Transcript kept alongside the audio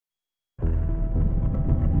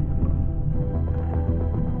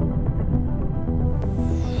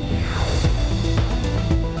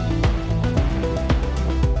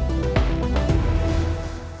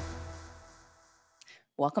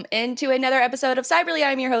Welcome into another episode of Cyberly.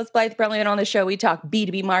 I'm your host, Blythe Brumley, and on the show, we talk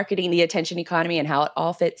B2B marketing, the attention economy, and how it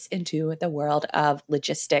all fits into the world of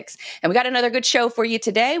logistics. And we got another good show for you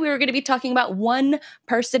today. We were going to be talking about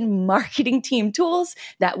one-person marketing team tools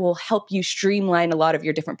that will help you streamline a lot of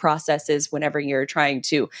your different processes whenever you're trying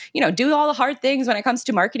to, do all the hard things when it comes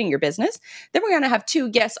to marketing your business. Then we're going to have two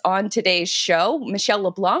guests on today's show. Michelle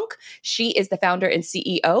LeBlanc, she is the founder and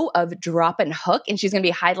CEO of Drop and Hook, and she's going to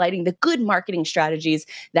be highlighting the good marketing strategies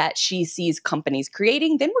that she sees companies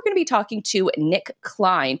creating. Then we're going to be talking to Nick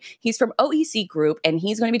Klein. He's from OEC Group, and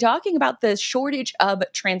he's going to be talking about the shortage of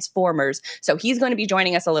transformers. So he's going to be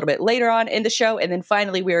joining us a little bit later on in the show. And then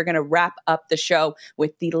finally, we are going to wrap up the show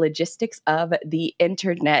with the logistics of the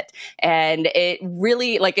internet. And it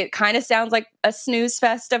really, it kind of sounds like a snooze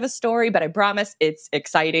fest of a story, but I promise it's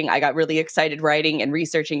exciting. I got really excited writing and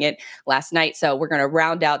researching it last night. So we're going to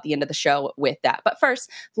round out the end of the show with that. But first,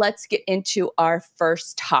 let's get into our first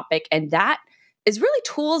topic, and that is really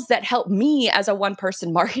tools that help me as a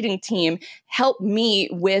one-person marketing team, help me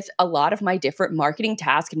with a lot of my different marketing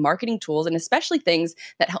tasks and marketing tools, and especially things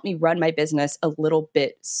that help me run my business a little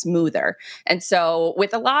bit smoother. And so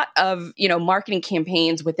with a lot of, marketing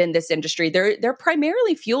campaigns within this industry, they're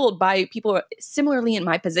primarily fueled by people similarly in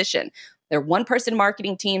my position. They're one-person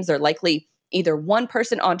marketing teams. They're likely either one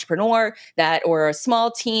person entrepreneur or a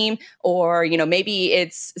small team, or, maybe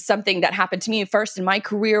it's something that happened to me first in my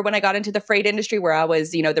career when I got into the freight industry, where I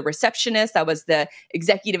was, the receptionist, I was the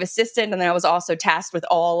executive assistant, and then I was also tasked with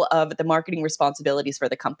all of the marketing responsibilities for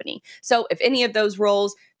the company. So if any of those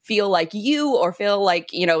roles feel like you, or feel like,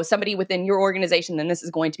 somebody within your organization, then this is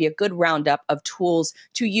going to be a good roundup of tools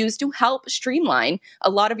to use to help streamline a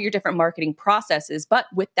lot of your different marketing processes. But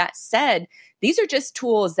with that said, these are just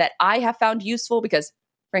tools that I have found useful because,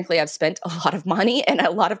 frankly, I've spent a lot of money and a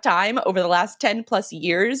lot of time over the last 10 plus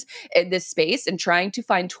years in this space and trying to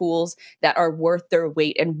find tools that are worth their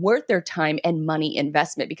weight and worth their time and money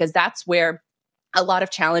investment, because that's where a lot of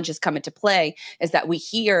challenges come into play, is that we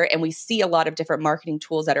hear and we see a lot of different marketing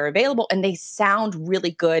tools that are available, and they sound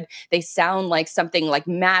really good. They sound like something like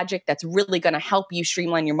magic that's really going to help you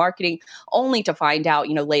streamline your marketing, only to find out,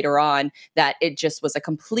 later on that it just was a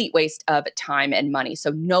complete waste of time and money. So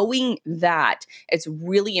knowing that, it's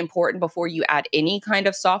really important before you add any kind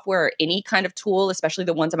of software or any kind of tool, especially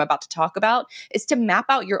the ones I'm about to talk about, is to map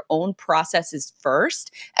out your own processes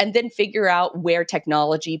first and then figure out where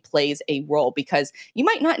technology plays a role, because you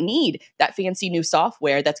might not need that fancy new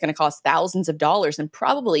software that's going to cost thousands of dollars and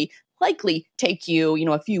likely take you,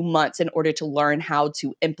 a few months in order to learn how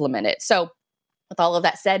to implement it. So with all of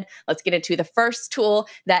that said, let's get into the first tool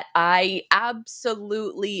that I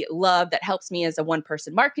absolutely love that helps me as a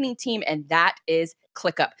one-person marketing team, and that is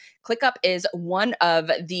ClickUp. ClickUp is one of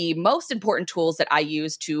the most important tools that I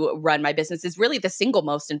use to run my business. It's really the single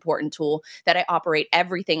most important tool that I operate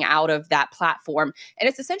everything out of that platform. And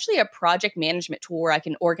it's essentially a project management tool where I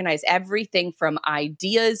can organize everything from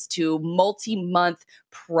ideas to multi-month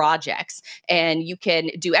projects. And you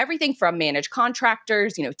can do everything from manage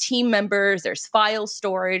contractors, team members, there's file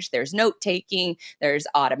storage, there's note-taking, there's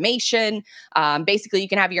automation. Basically, you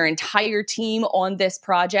can have your entire team on this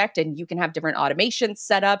project, and you can have different automations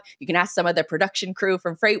set up. You can ask some of the production crew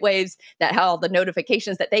from FreightWaves that how the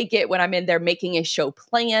notifications that they get when I'm in there making a show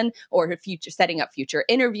plan, or setting up future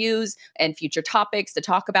interviews and future topics to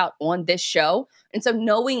talk about on this show. And so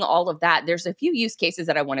knowing all of that, there's a few use cases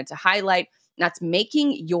that I wanted to highlight. That's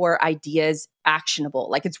making your ideas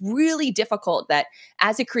actionable. It's really difficult that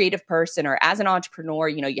as a creative person or as an entrepreneur,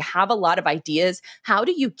 you have a lot of ideas. How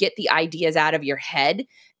do you get the ideas out of your head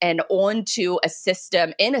and onto a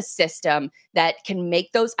system that can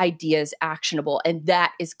make those ideas actionable? And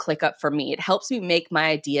that is ClickUp for me. It helps me make my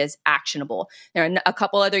ideas actionable. There are a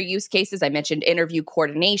couple other use cases. I mentioned interview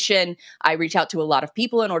coordination. I reach out to a lot of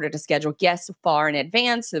people in order to schedule guests far in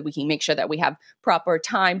advance so that we can make sure that we have proper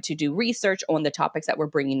time to do research on the topics that we're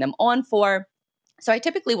bringing them on for. So I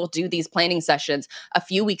typically will do these planning sessions a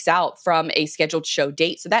few weeks out from a scheduled show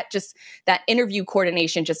date. So that interview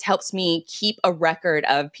coordination just helps me keep a record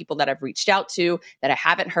of people that I've reached out to, that I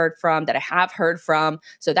haven't heard from, that I have heard from.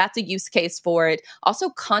 So that's a use case for it. Also,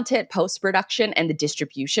 content post-production and the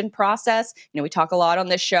distribution process. We talk a lot on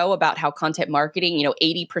this show about how content marketing,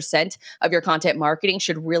 80% of your content marketing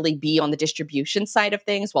should really be on the distribution side of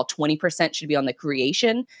things, while 20% should be on the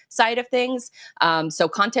creation side of things. So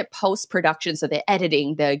content post-production, so the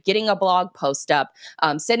editing, the getting a blog post up,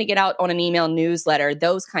 sending it out on an email newsletter,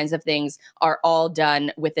 those kinds of things are all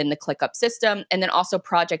done within the ClickUp system. And then also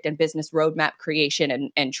project and business roadmap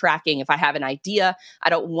creation and tracking. If I have an idea, I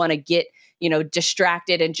don't want to get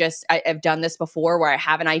distracted and I've done this before where I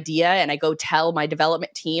have an idea and I go tell my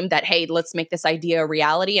development team that, hey, let's make this idea a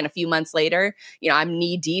reality. And a few months later, I'm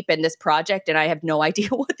knee deep in this project and I have no idea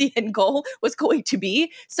what the end goal was going to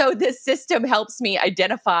be. So this system helps me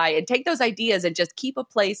identify and take those ideas and just keep a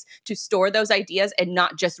place to store those ideas and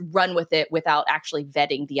not just run with it without actually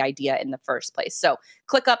vetting the idea in the first place. So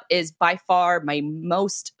ClickUp is by far my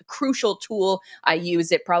most crucial tool. I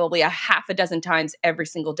use it probably a half a dozen times every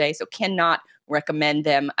single day, so cannot recommend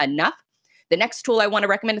them enough. The next tool I want to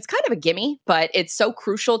recommend, it's kind of a gimme, but it's so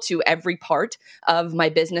crucial to every part of my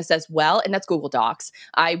business as well, and that's Google Docs.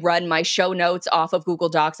 I run my show notes off of Google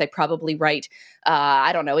Docs. I probably write,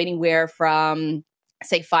 anywhere from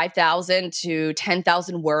say 5,000 to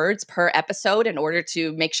 10,000 words per episode in order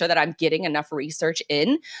to make sure that I'm getting enough research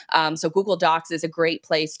in. So Google Docs is a great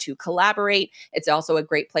place to collaborate. It's also a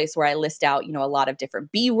great place where I list out, a lot of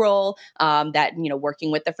different B-roll that, working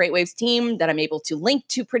with the FreightWaves team that I'm able to link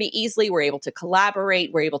to pretty easily. We're able to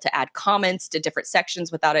collaborate. We're able to add comments to different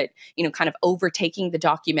sections without it, kind of overtaking the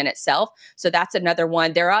document itself. So that's another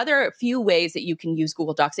one. There are other few ways that you can use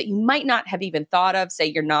Google Docs that you might not have even thought of.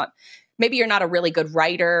 Say maybe you're not a really good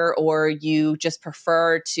writer or you just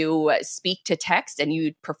prefer to speak to text and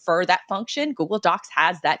you prefer that function. Google Docs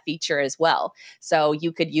has that feature as well. So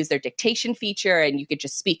you could use their dictation feature and you could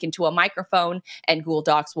just speak into a microphone and Google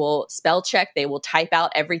Docs will spell check. They will type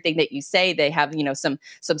out everything that you say. They have, some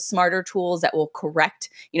smarter tools that will correct,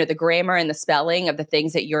 the grammar and the spelling of the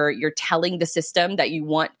things that you're telling the system that you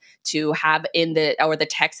want to have in the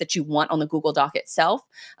text that you want on the Google Doc itself.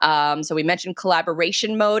 So we mentioned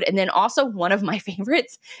collaboration mode. And then also one of my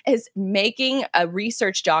favorites is making a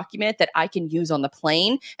research document that I can use on the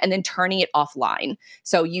plane and then turning it offline.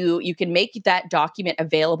 So you can make that document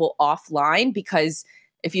available offline because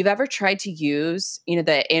if you've ever tried to use,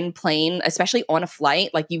 the in-plane, especially on a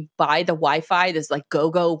flight, like you buy the Wi-Fi, this like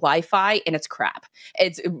go-go Wi-Fi, and it's crap.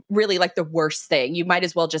 It's really like the worst thing. You might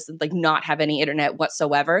as well just like not have any internet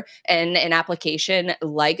whatsoever. And an application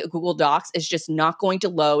like Google Docs is just not going to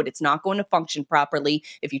load. It's not going to function properly.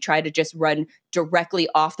 If you try to just run directly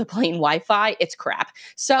off the plane Wi-Fi, it's crap.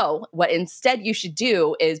 So what instead you should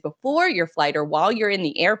do is before your flight or while you're in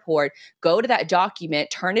the airport, go to that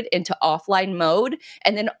document, turn it into offline mode,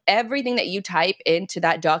 and then everything that you type into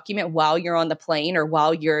that document while you're on the plane or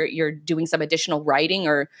while you're doing some additional writing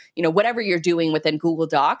or, whatever you're doing within Google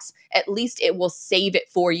Docs, at least it will save it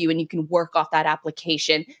for you and you can work off that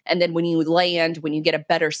application. And then when you land, when you get a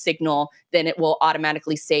better signal, then it will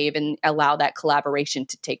automatically save and allow that collaboration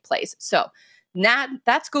to take place. So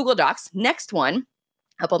that's Google Docs. Next one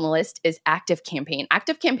up on the list is ActiveCampaign.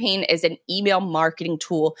 ActiveCampaign is an email marketing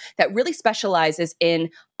tool that really specializes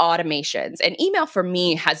in automations. And email for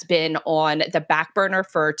me has been on the back burner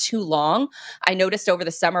for too long. I noticed over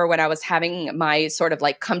the summer when I was having my sort of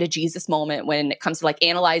like come to Jesus moment when it comes to like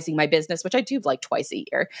analyzing my business, which I do like twice a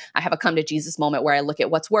year. I have a come to Jesus moment where I look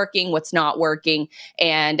at what's working, what's not working.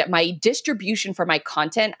 And my distribution for my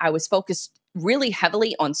content, I was focused really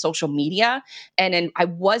heavily on social media. And then I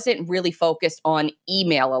wasn't really focused on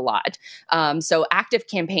email a lot. So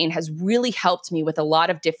ActiveCampaign has really helped me with a lot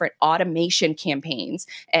of different automation campaigns.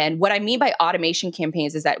 And what I mean by automation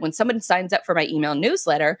campaigns is that when someone signs up for my email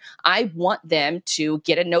newsletter, I want them to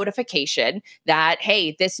get a notification that,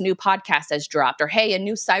 hey, this new podcast has dropped, or hey, a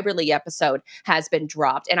new Cyberly episode has been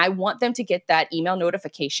dropped. And I want them to get that email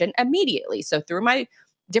notification immediately. So through my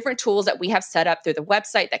different tools that we have set up through the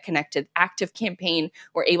website that connect to ActiveCampaign,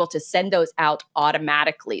 we're able to send those out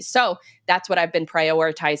automatically. So that's what I've been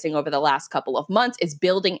prioritizing over the last couple of months is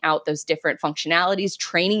building out those different functionalities,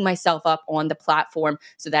 training myself up on the platform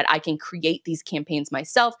so that I can create these campaigns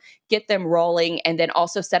myself, get them rolling, and then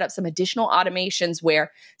also set up some additional automations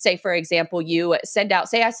where, say, for example, I send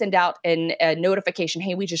out a notification,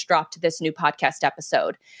 hey, we just dropped this new podcast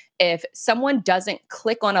episode. If someone doesn't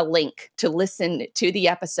click on a link to listen to the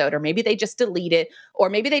episode, or maybe they just delete it, or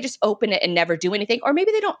maybe they just open it and never do anything, or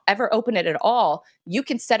maybe they don't ever open it at all, you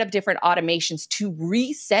can set up different automations to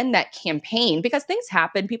resend that campaign because things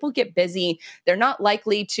happen. People get busy. They're not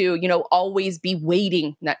likely to, always be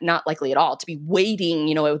waiting, not likely at all, to be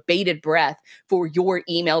waiting, with bated breath for your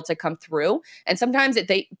email to come through. And sometimes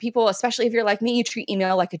people, especially if you're like me, you treat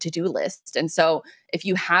email like a to-do list. And so if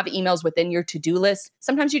you have emails within your to-do list,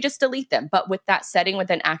 sometimes you just delete them. But with that setting with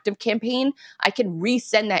an ActiveCampaign, I can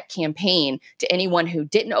resend that campaign to anyone who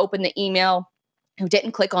didn't open the email, who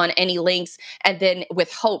didn't click on any links, and then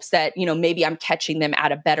with hopes that, maybe I'm catching them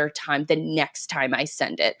at a better time the next time I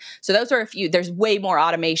send it. So those are a few. There's way more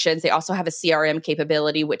automations. They also have a CRM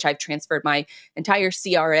capability, which I've transferred my entire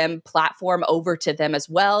CRM platform over to them as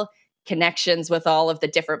well. connections with all of the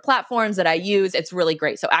different platforms that I use. It's really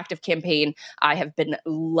great. So ActiveCampaign, I have been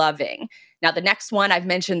loving. Now, the next one, I've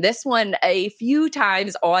mentioned this one a few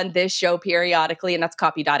times on this show periodically, and that's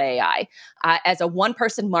Copy.ai. As a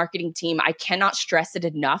one-person marketing team, I cannot stress it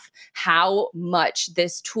enough how much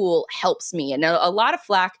this tool helps me. And a lot of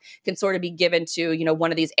flack can sort of be given to, one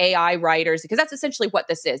of these AI writers, because that's essentially what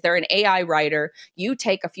this is. They're an AI writer. You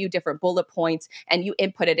take a few different bullet points and you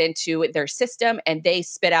input it into their system, and they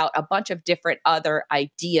spit out a bunch of different other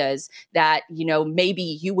ideas that, maybe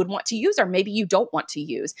you would want to use or maybe you don't want to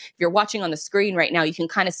use. If you're watching on the screen right now, you can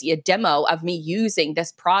kind of see a demo of me using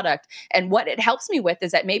this product. And what it helps me with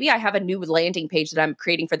is that maybe I have a new landing page that I'm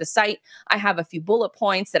creating for the site. I have a few bullet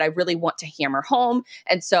points that I really want to hammer home.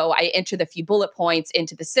 And so I enter the few bullet points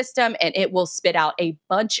into the system, and it will spit out a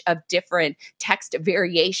bunch of different text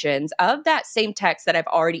variations of that same text that I've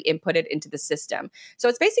already inputted into the system. So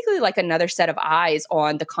it's basically like another set of eyes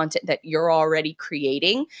on the content that you're already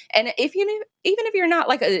creating. And even if you're not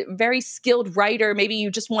like a very skilled writer, maybe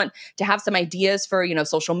you just want to have some ideas for,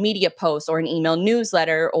 social media posts or an email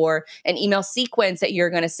newsletter or an email sequence that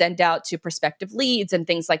you're going to send out to prospective leads and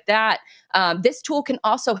things like that. This tool can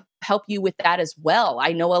also help you with that as well.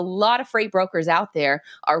 I know a lot of freight brokers out there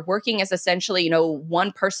are working as essentially,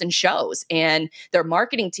 one-person shows, and their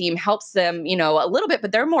marketing team helps them, a little bit,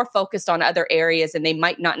 but they're more focused on other areas, and they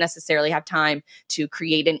might not necessarily have time to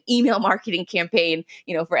create an email marketing campaign,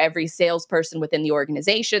 for every salesperson within the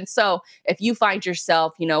organization. So if you find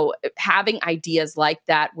yourself, having ideas like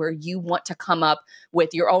that where you want to come up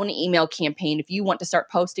with your own email campaign, if you want to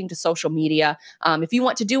start posting to social media, if you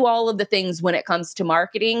want to do all of the things when it comes to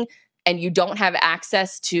marketing, and you don't have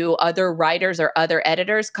access to other writers or other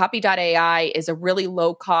editors, Copy.ai is a really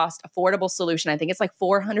low cost, affordable solution. I think it's like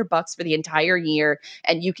 $400 for the entire year,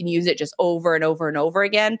 and you can use it just over and over and over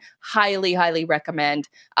again. Highly, highly recommend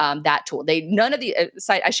that tool.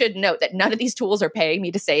 I should note that none of these tools are paying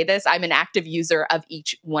me to say this. I'm an active user of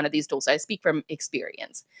each one of these tools, so I speak from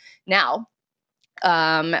experience. Now,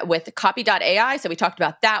 with Copy.ai. So we talked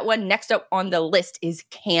about that one. Next up on the list is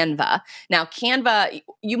Canva. Now, Canva,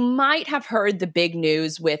 you might have heard the big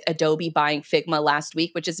news with Adobe buying Figma last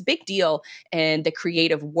week, which is a big deal in the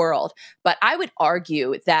creative world. But I would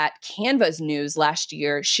argue that Canva's news last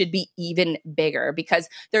year should be even bigger because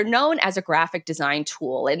they're known as a graphic design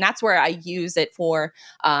tool. And that's where I use it for,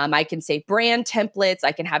 I can say brand templates.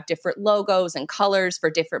 I can have different logos and colors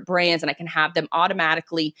for different brands, and I can have them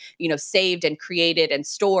automatically, saved and created and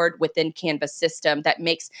stored within Canva system that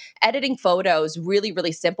makes editing photos really,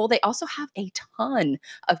 really simple. They also have a ton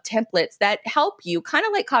of templates that help you, kind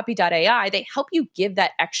of like Copy.ai, they help you give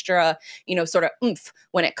that extra, sort of oomph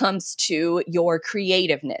when it comes to your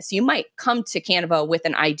creativeness. You might come to Canva with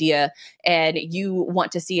an idea and you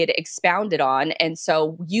want to see it expounded on. And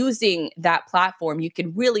so using that platform, you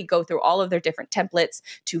can really go through all of their different templates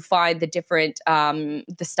to find the different, the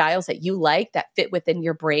styles that you like that fit within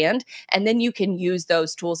your brand. And then you can use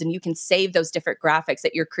those tools and you can save those different graphics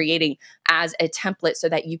that you're creating as a template so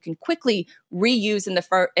that you can quickly reuse in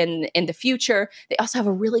the future. They also have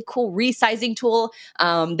a really cool resizing tool.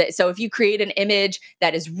 So if you create an image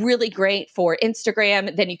that is really great for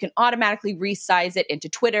Instagram, then you can automatically resize it into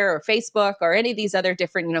Twitter or Facebook or any of these other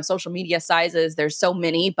different, social media sizes. There's so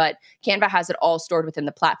many, but Canva has it all stored within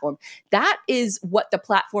the platform. That is what the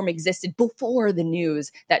platform existed before the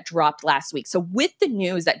news that dropped last week. So with the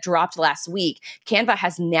news that dropped last week, Canva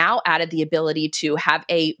has now added the ability to have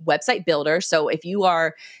a website builder. So if you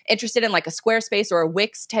are interested in like a Squarespace or a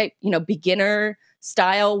Wix type, beginner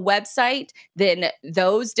style website, then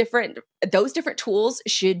those different tools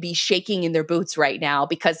should be shaking in their boots right now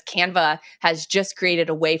because Canva has just created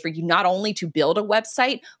a way for you not only to build a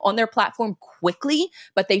website on their platform quickly,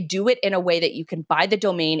 but they do it in a way that you can buy the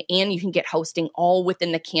domain and you can get hosting all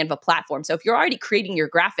within the Canva platform. So if you're already creating your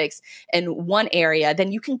graphics in one area,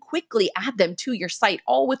 then you can quickly add them to your site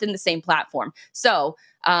all within the same platform. So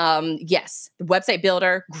yes, the website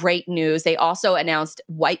builder, great news. They also announced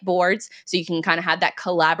whiteboards. So you can kind of have that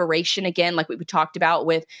collaboration again, like we talked about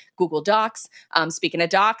with Google Docs. Speaking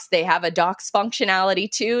of Docs, they have a Docs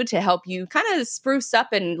functionality too to help you kind of spruce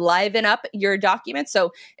up and liven up your documents.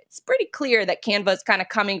 So it's pretty clear that Canva is kind of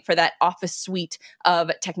coming for that office suite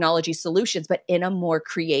of technology solutions, but in a more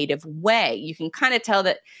creative way. You can kind of tell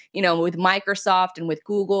that, with Microsoft and with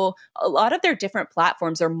Google, a lot of their different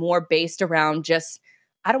platforms are more based around just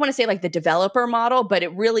I don't want to say like the developer model, but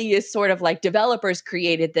it really is sort of like developers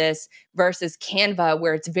created this versus Canva,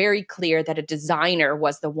 where it's very clear that a designer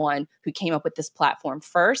was the one who came up with this platform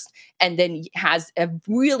first, and then has a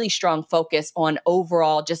really strong focus on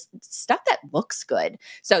overall just stuff that looks good.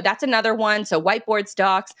 So that's another one. So whiteboards,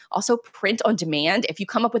 docs, also print on demand. If you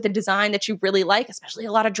come up with a design that you really like, especially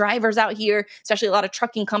a lot of drivers out here, especially a lot of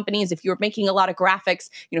trucking companies, if you're making a lot of graphics,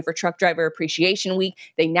 for Truck Driver Appreciation Week,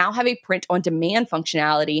 they now have a print on demand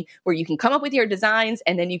functionality where you can come up with your designs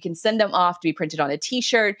and then you can send them off to be printed on a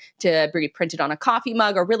t-shirt, to be printed on a coffee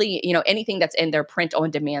mug, or really, anything that's in their print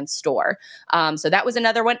on demand store. So that was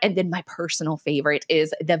another one. And then my personal favorite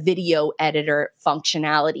is the video editor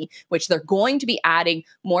functionality, which they're going to be adding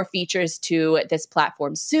more features to this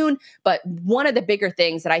platform soon. But one of the bigger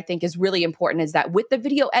things that I think is really important is that with the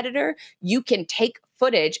video editor, you can take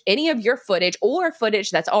footage, any of your footage or footage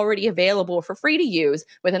that's already available for free to use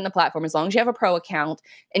within the platform, as long as you have a pro account,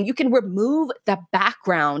 and you can remove the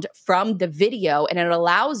background from the video, and it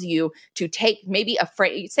allows you to take maybe a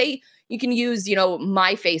phrase, say you can use,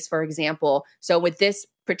 my face, for example. So with this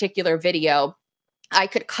particular video, I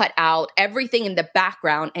could cut out everything in the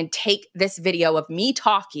background and take this video of me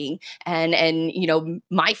talking and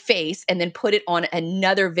my face, and then put it on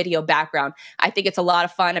another video background. I think it's a lot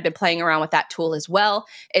of fun. I've been playing around with that tool as well.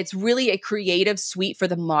 It's really a creative suite for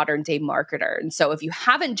the modern day marketer. And so if you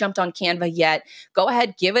haven't jumped on Canva yet, go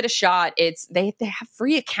ahead, give it a shot. They have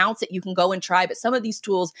free accounts that you can go and try, but some of these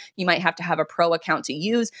tools you might have to have a pro account to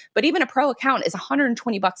use. But even a pro account is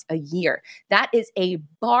 $120 a year. That is a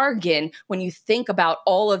bargain when you think about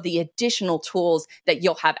all of the additional tools that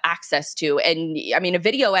you'll have access to. And I mean, a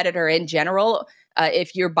video editor in general,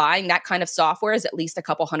 if you're buying that kind of software, is at least a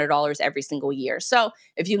couple $100 every single year. So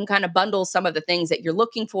if you can kind of bundle some of the things that you're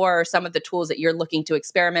looking for, or some of the tools that you're looking to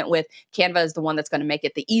experiment with, Canva is the one that's going to make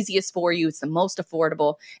it the easiest for you. It's the most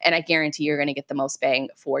affordable, and I guarantee you're going to get the most bang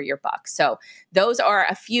for your buck. So those are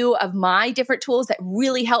a few of my different tools that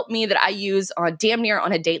really help me, that I use on damn near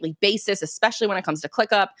on a daily basis, especially when it comes to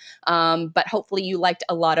ClickUp. But hopefully you liked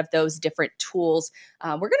a lot of those different tools.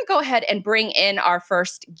 We're going to go ahead and bring in our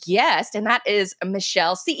first guest, and that is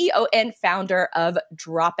Michelle, CEO and founder of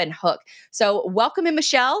Drop and Hook. So welcome in,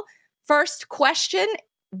 Michelle. First question,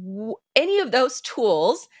 any of those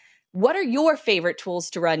tools, what are your favorite tools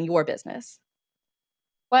to run your business?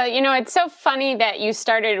 Well, it's so funny that you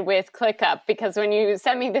started with ClickUp, because when you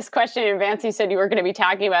sent me this question in advance, you said you were going to be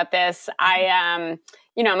talking about this.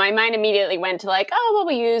 My mind immediately went to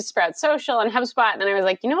we use Sprout Social and HubSpot. And then I was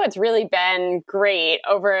like, what's really been great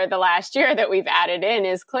over the last year that we've added in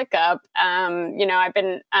is ClickUp. I've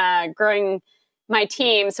been growing my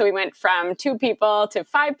team. So we went from 2 people to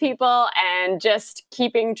 5 people, and just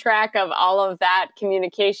keeping track of all of that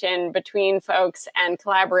communication between folks and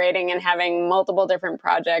collaborating and having multiple different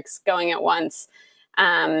projects going at once.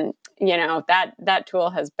 That tool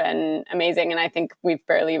has been amazing. And I think we've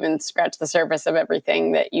barely even scratched the surface of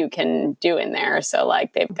everything that you can do in there. So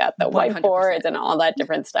they've got the 100%. Whiteboards and all that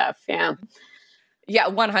different stuff. Yeah. Yeah,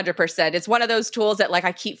 100%. It's one of those tools that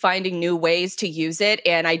I keep finding new ways to use it.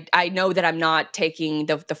 And I know that I'm not taking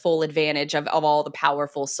the full advantage of all the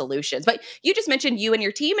powerful solutions. But you just mentioned you and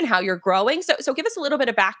your team and how you're growing. So give us a little bit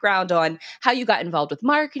of background on how you got involved with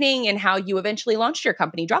marketing and how you eventually launched your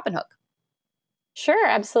company, Drop and Hook. Sure,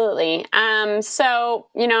 absolutely.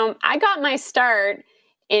 I got my start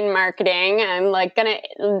in marketing. I'm going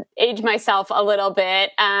to age myself a little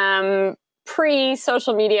bit.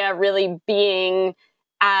 Pre-social media really being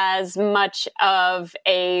as much of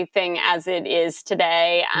a thing as it is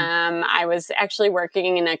today. I was actually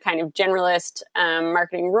working in a kind of generalist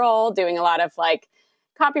marketing role, doing a lot of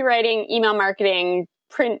copywriting, email marketing,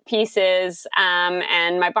 print pieces.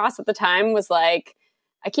 And my boss at the time was like,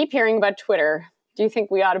 I keep hearing about Twitter. Do you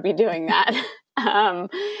think we ought to be doing that?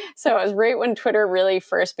 So it was right when Twitter really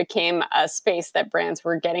first became a space that brands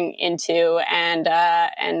were getting into, and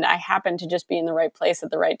I happened to just be in the right place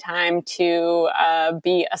at the right time to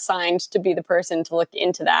be assigned to be the person to look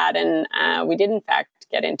into that, and we did in fact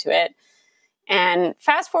get into it. And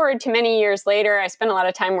fast forward to many years later, I spent a lot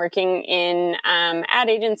of time working in ad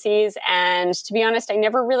agencies, and to be honest, I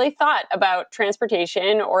never really thought about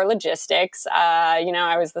transportation or logistics.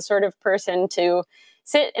 I was the sort of person to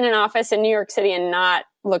sit in an office in New York City and not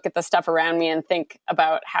look at the stuff around me and think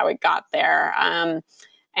about how it got there.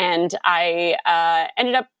 And I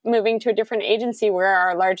ended up moving to a different agency where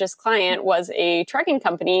our largest client was a trucking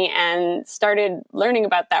company, and started learning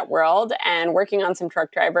about that world and working on some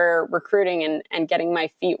truck driver recruiting and getting my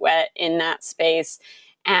feet wet in that space.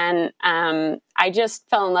 And I just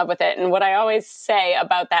fell in love with it. And what I always say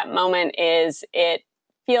about that moment is it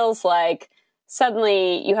feels like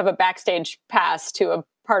suddenly you have a backstage pass to a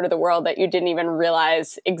part of the world that you didn't even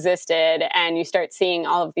realize existed. And you start seeing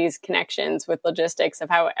all of these connections with logistics of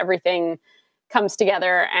how everything comes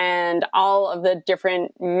together and all of the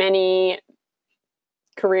different many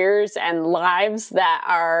careers and lives that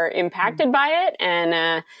are impacted by it.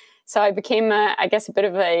 And so I became, I guess, a bit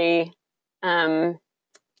of a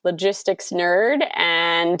logistics nerd.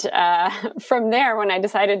 And from there, when I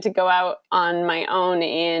decided to go out on my own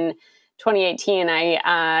in 2018,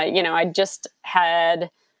 I just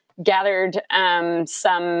had gathered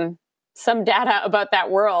some data about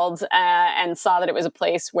that world and saw that it was a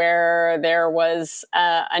place where there was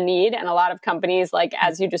a need, and a lot of companies, like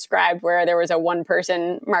as you described, where there was a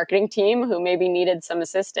one-person marketing team who maybe needed some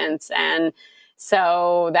assistance. And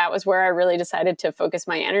so that was where I really decided to focus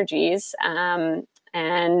my energies,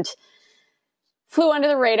 and flew under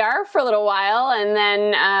the radar for a little while, and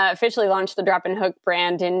then officially launched the Drop and Hook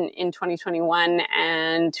brand in 2021.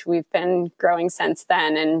 And we've been growing since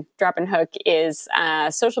then. And Drop and Hook is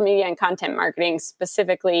social media and content marketing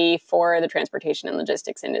specifically for the transportation and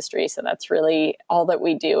logistics industry. So that's really all that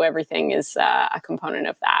we do. Everything is a component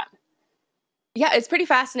of that. Yeah, it's pretty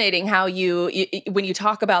fascinating how when you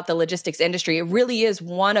talk about the logistics industry, it really is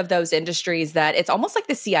one of those industries that it's almost like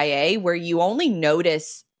the CIA, where you only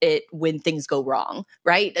notice it when things go wrong,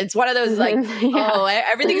 right? It's one of those like, oh,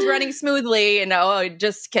 everything's running smoothly, and oh,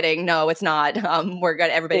 just kidding, no, it's not. We're good.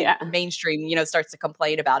 Everybody mainstream, starts to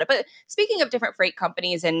complain about it. But speaking of different freight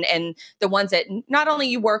companies and the ones that not only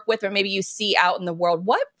you work with, or maybe you see out in the world,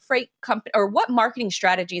 what freight company or what marketing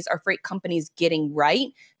strategies are freight companies getting right,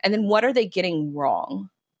 and then what are they getting wrong?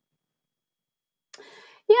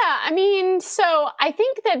 Yeah, I mean, so I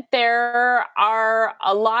think that there are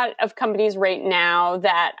a lot of companies right now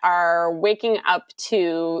that are waking up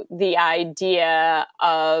to the idea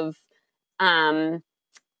of, I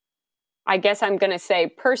guess I'm going to say,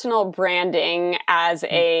 personal branding as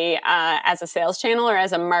a sales channel or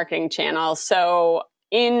as a marketing channel. So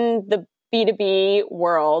in the B2B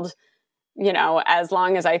world, as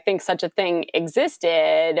long as I think such a thing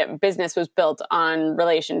existed, business was built on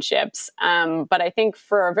relationships. But I think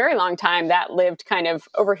for a very long time that lived kind of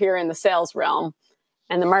over here in the sales realm,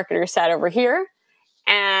 and the marketers sat over here.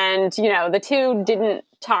 And, the two didn't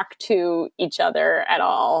talk to each other at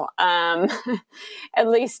all. At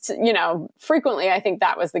least, frequently I think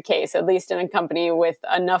that was the case, at least in a company with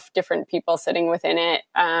enough different people sitting within it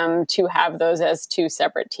to have those as two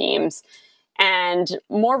separate teams. And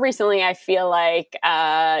more recently, I feel like,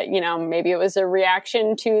 maybe it was a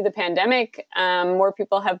reaction to the pandemic. More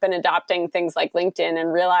people have been adopting things like LinkedIn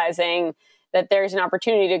and realizing that there's an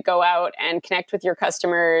opportunity to go out and connect with your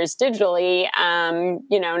customers digitally,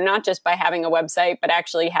 not just by having a website, but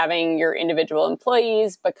actually having your individual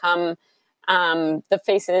employees become the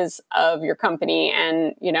faces of your company.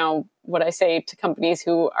 And, what I say to companies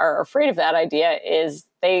who are afraid of that idea is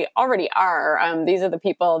they already are. These are the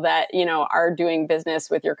people that, are doing business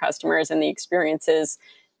with your customers, and the experiences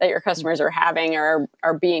that your customers are having are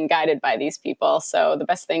being guided by these people. So the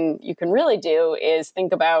best thing you can really do is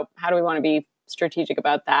think about, how do we want to be strategic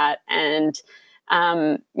about that? And,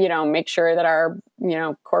 make sure that our,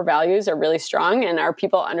 core values are really strong, and our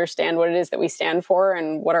people understand what it is that we stand for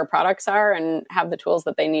and what our products are, and have the tools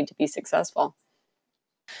that they need to be successful.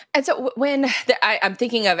 And so when I'm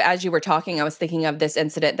thinking of, as you were talking, I was thinking of this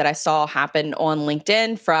incident that I saw happen on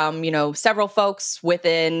LinkedIn from, several folks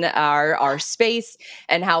within our space,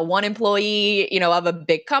 and how one employee, of a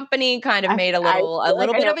big company kind of made a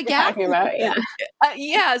little bit of a gap.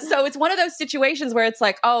 Yeah. So it's one of those situations where it's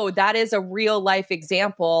like, oh, that is a real life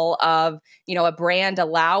example of, a brand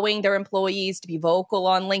allowing their employees to be vocal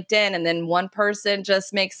on LinkedIn. And then one person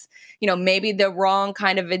just makes, maybe the wrong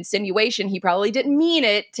kind of insinuation. He probably didn't mean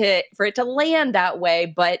it for it to land that way,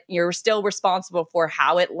 but you're still responsible for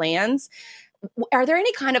how it lands. Are there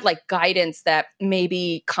any kind of like guidance that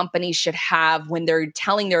maybe companies should have when they're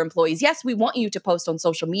telling their employees, yes, we want you to post on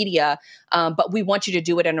social media, but we want you to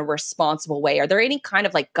do it in a responsible way? Are there any kind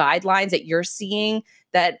of like guidelines that you're seeing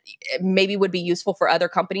that maybe would be useful for other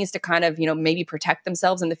companies to kind of, maybe protect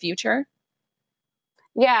themselves in the future?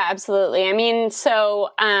 Yeah, absolutely. I mean, so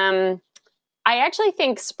I actually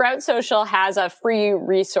think Sprout Social has a free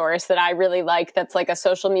resource that I really like. That's like a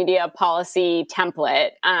social media policy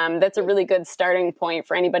template. That's a really good starting point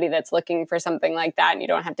for anybody that's looking for something like that. And you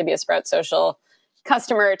don't have to be a Sprout Social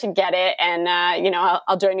customer to get it. And,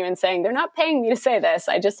 I'll join you in saying they're not paying me to say this.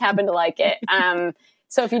 I just happen to like it.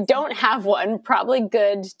 So if you don't have one, probably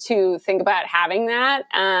good to think about having that.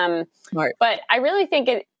 Smart. But I really think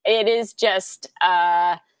it is just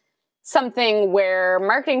something where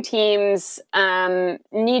marketing teams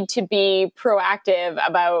need to be proactive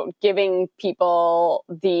about giving people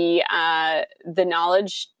the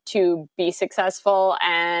knowledge to be successful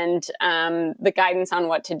and the guidance on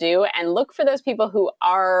what to do, and look for those people who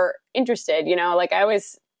are interested. Like I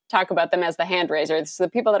always talk about them as the hand raisers. It's the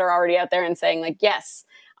people that are already out there and saying like, yes,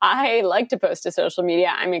 I like to post to social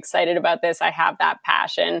media. I'm excited about this. I have that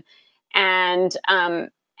passion. And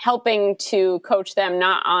helping to coach them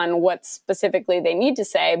not on what specifically they need to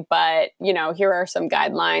say, but, here are some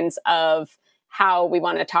guidelines of how we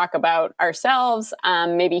want to talk about ourselves.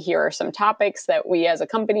 Maybe here are some topics that we as a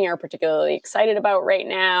company are particularly excited about right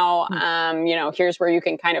now. Here's where you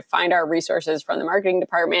can kind of find our resources from the marketing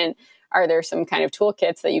department. Are there some kind of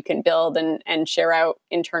toolkits that you can build and share out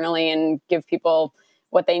internally and give people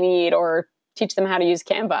what they need, or teach them how to use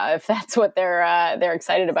Canva if that's what they're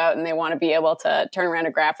excited about and they want to be able to turn around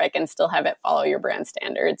a graphic and still have it follow your brand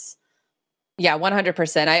standards. Yeah,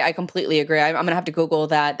 100%. I completely agree. I'm going to have to Google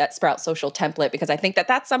that Sprout Social template, because I think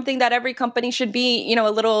that's something that every company should be,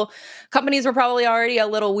 companies were probably already a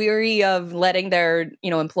little weary of letting their,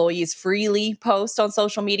 employees freely post on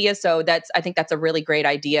social media. So I think that's a really great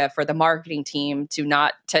idea for the marketing team to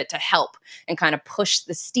help and kind of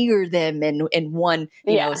steer them in one,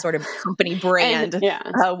 sort of company brand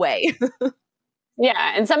way.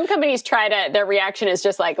 Yeah. And some companies their reaction is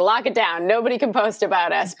just like, lock it down. Nobody can post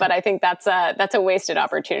about us. But I think that's a wasted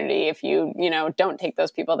opportunity if you don't take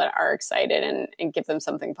those people that are excited and give them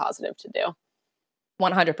something positive to do.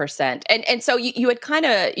 100%. And so you had kind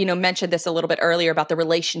of, mentioned this a little bit earlier about the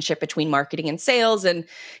relationship between marketing and sales. And,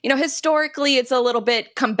 historically it's a little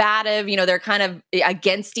bit combative, they're kind of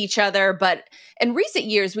against each other. But in recent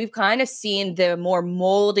years, we've kind of seen the more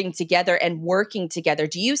molding together and working together.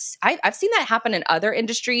 I've seen that happen in other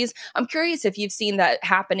industries. I'm curious if you've seen that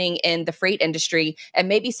happening in the freight industry, and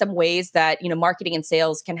maybe some ways that, marketing and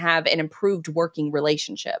sales can have an improved working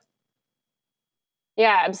relationship.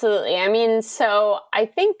 Yeah, absolutely. I mean, so I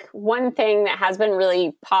think one thing that has been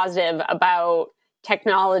really positive about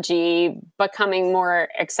technology becoming more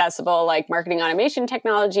accessible, like marketing automation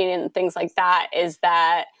technology and things like that, is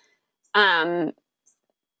that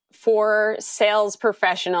for sales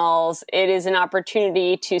professionals, it is an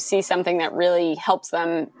opportunity to see something that really helps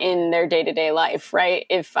them in their day-to-day life, right?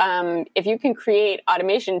 If you can create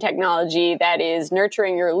automation technology that is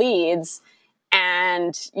nurturing your leads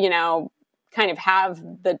and, kind of have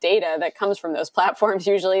the data that comes from those platforms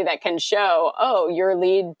usually that can show, oh, your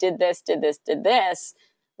lead did this.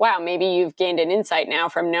 Wow, maybe you've gained an insight now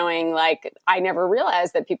from knowing, like, I never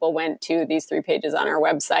realized that people went to these 3 pages on our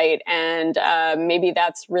website. And maybe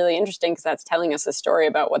that's really interesting because that's telling us a story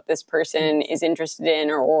about what this person is interested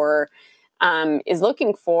in or is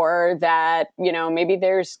looking for, that, maybe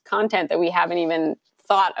there's content that we haven't even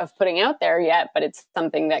thought of putting out there yet, but it's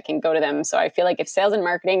something that can go to them. So I feel like if sales and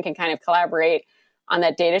marketing can kind of collaborate on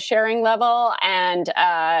that data sharing level, and,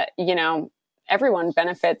 everyone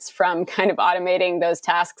benefits from kind of automating those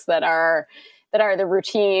tasks that are the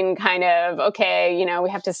routine kind of, okay, we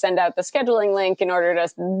have to send out the scheduling link in order to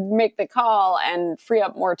make the call and free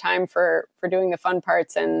up more time for doing the fun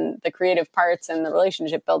parts and the creative parts and the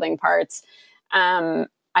relationship building parts.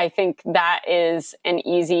 I think that is an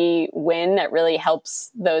easy win that really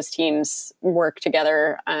helps those teams work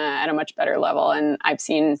together at a much better level. And I've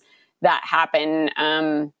seen that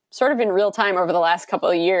happen sort of in real time over the last couple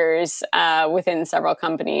of years within several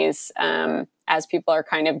companies as people are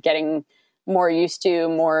kind of getting more used to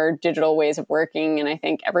more digital ways of working. And I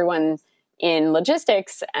think everyone in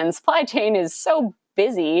logistics and supply chain is so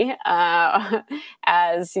busy,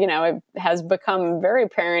 as it has become very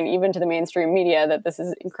apparent even to the mainstream media that this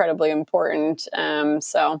is incredibly important.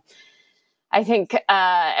 So I think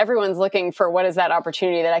everyone's looking for, what is that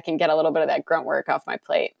opportunity that I can get a little bit of that grunt work off my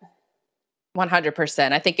plate?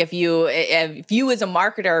 100%. I think if you as a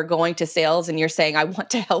marketer are going to sales and you're saying, I want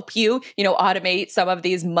to help you, automate some of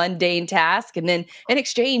these mundane tasks. And then in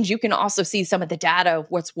exchange, you can also see some of the data of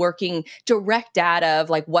what's working, direct data of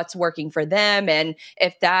like what's working for them. And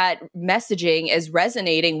if that messaging is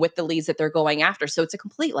resonating with the leads that they're going after. So it's a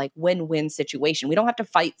complete like win-win situation. We don't have to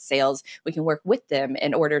fight sales. We can work with them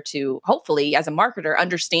in order to hopefully, as a marketer,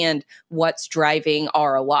 understand what's driving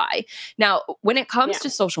ROI. Now, when it comes to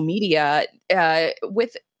social media,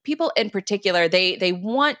 with people in particular, they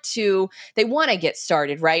want to get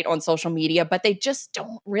started right on social media, but they just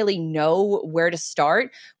don't really know where to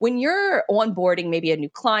start. When you're onboarding maybe a new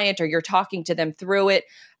client or you're talking to them through it,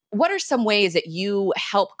 what are some ways that you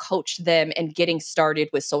help coach them in getting started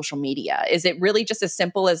with social media? Is it really just as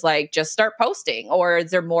simple as like just start posting, or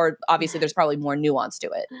is there more? Obviously, there's probably more nuance to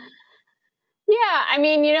it. Yeah, I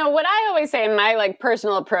mean, what I always say in my like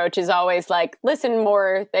personal approach is always like listen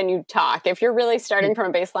more than you talk. If you're really starting from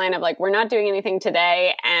a baseline of like we're not doing anything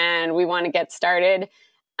today and we want to get started,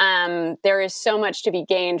 there is so much to be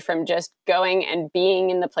gained from just going and being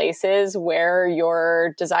in the places where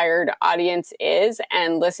your desired audience is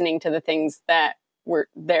and listening to the things that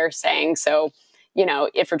they're saying. So,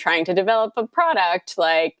 if you're trying to develop a product,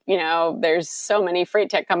 like, there's so many freight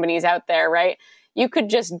tech companies out there, right? You could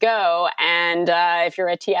just go and if you're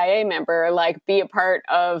a TIA member, like be a part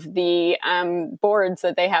of the boards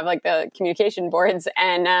that they have, like the communication boards,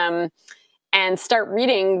 and start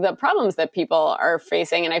reading the problems that people are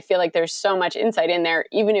facing. And I feel like there's so much insight in there,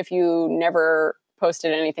 even if you never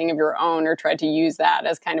posted anything of your own or tried to use that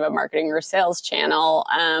as kind of a marketing or sales channel.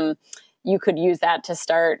 You could use that to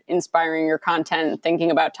start inspiring your content,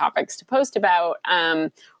 thinking about topics to post about,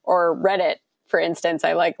 or Reddit. For instance,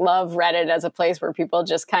 I love Reddit as a place where people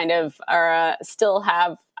just kind of are still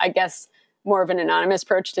have, I guess, more of an anonymous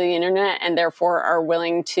approach to the internet and therefore are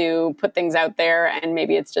willing to put things out there. And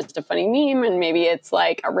maybe it's just a funny meme and maybe it's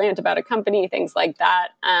like a rant about a company, things like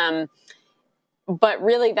that. But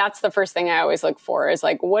really, that's the first thing I always look for is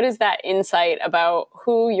like, what is that insight about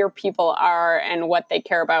who your people are and what they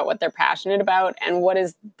care about, what they're passionate about, and what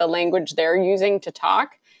is the language they're using to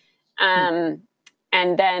talk?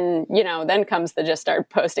 And then, then comes the just start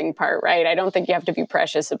posting part, right? I don't think you have to be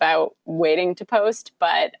precious about waiting to post,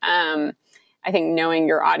 but I think knowing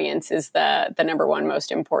your audience is the number one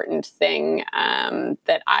most important thing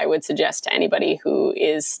that I would suggest to anybody who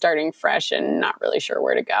is starting fresh and not really sure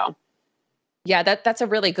where to go. Yeah, that's a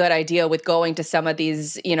really good idea with going to some of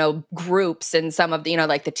these, groups and some of the,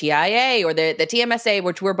 like the TIA or the TMSA,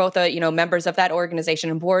 which we're both, members of that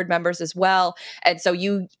organization and board members as well. And so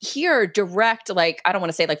you hear direct, like, I don't want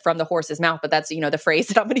to say like from the horse's mouth, but that's, the phrase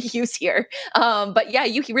that I'm going to use here. But yeah,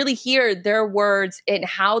 you can really hear their words and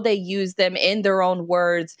how they use them in their own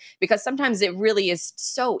words, because sometimes it really is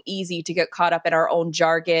so easy to get caught up in our own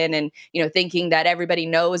jargon and, thinking that everybody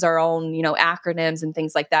knows our own, acronyms and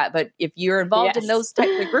things like that. But if you're involved in those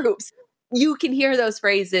types of groups, you can hear those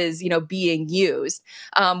phrases, being used.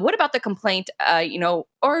 What about the complaint,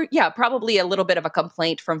 probably a little bit of a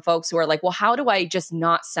complaint from folks who are like, well, how do I just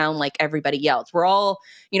not sound like everybody else? We're all,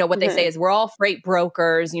 what they say is we're all freight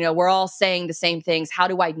brokers, we're all saying the same things. How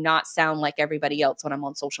do I not sound like everybody else when I'm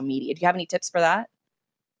on social media? Do you have any tips for that?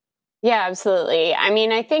 Yeah, absolutely. I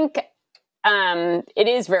mean, I think it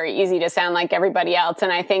is very easy to sound like everybody else.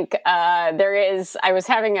 And I think I was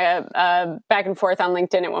having a back and forth on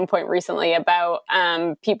LinkedIn at one point recently about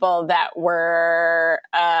people that were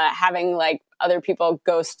having like other people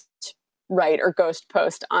ghost write or ghost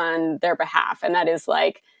post on their behalf. And that is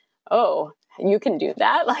like, oh, you can do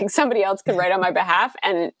that? Like somebody else can write on my behalf.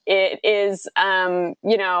 And it is,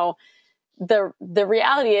 the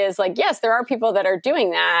reality is like, yes, there are people that are doing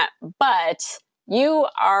that, but you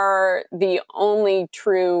are the only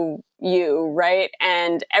true you, right?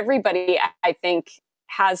 And everybody, I think,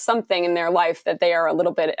 has something in their life that they are a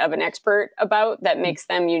little bit of an expert about that makes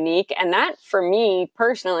them unique. And that, for me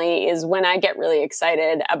personally, is when I get really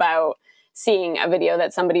excited about seeing a video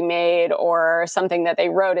that somebody made or something that they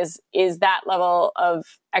wrote is that level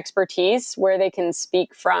of expertise where they can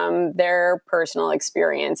speak from their personal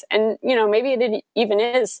experience. And, maybe it even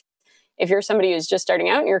is, if you're somebody who's just starting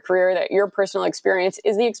out in your career, that your personal experience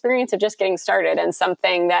is the experience of just getting started and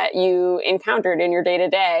something that you encountered in your day to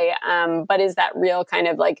day. But is that real kind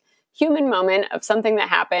of like human moment of something that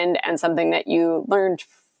happened and something that you learned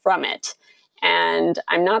from it? And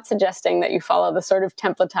I'm not suggesting that you follow the sort of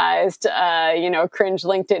templatized, cringe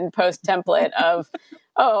LinkedIn post template of,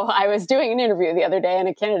 oh, I was doing an interview the other day and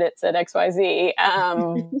a candidate said XYZ.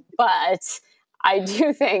 But I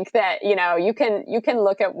do think that, you can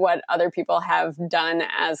look at what other people have done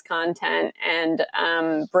as content and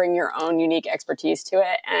bring your own unique expertise to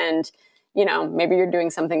it. And, maybe you're doing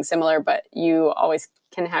something similar, but you always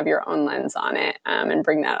can have your own lens on it and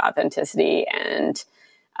bring that authenticity. And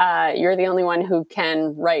you're the only one who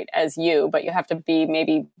can write as you, but you have to be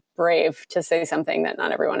maybe brave to say something that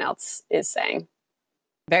not everyone else is saying.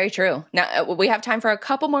 Very true. Now we have time for a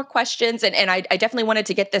couple more questions. And I definitely wanted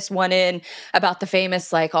to get this one in about the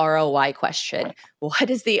famous like ROI question. What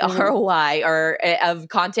is the ROI of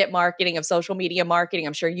content marketing, of social media marketing?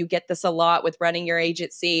 I'm sure you get this a lot with running your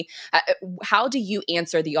agency. How do you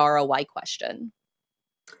answer the ROI question?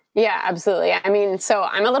 Yeah, absolutely. I mean, so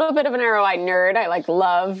I'm a little bit of an ROI nerd. I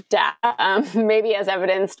love data, maybe as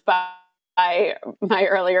evidenced by my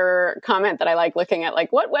earlier comment that I like looking at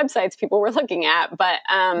like what websites people were looking at. But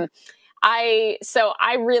I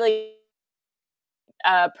really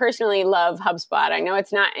personally love HubSpot. I know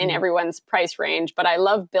it's not in everyone's price range, but I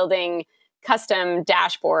love building custom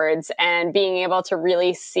dashboards and being able to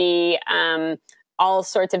really see all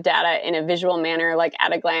sorts of data in a visual manner, like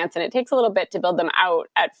at a glance. And it takes a little bit to build them out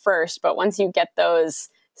at first, but once you get those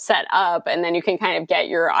set up, and then you can kind of get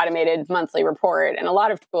your automated monthly report. And a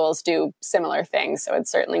lot of tools do similar things, so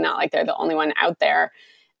it's certainly not like they're the only one out there.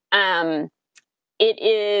 It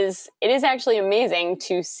is actually amazing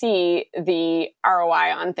to see the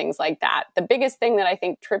ROI on things like that. The biggest thing that I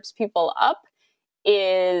think trips people up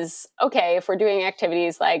is, okay, if we're doing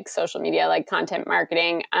activities like social media, like content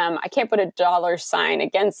marketing, I can't put a dollar sign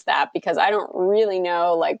against that because I don't really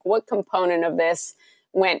know like what component of this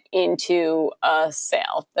went into a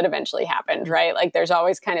sale that eventually happened, right? Like there's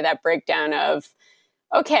always kind of that breakdown of,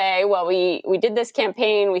 okay, well, we did this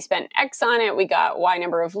campaign, we spent X on it, we got Y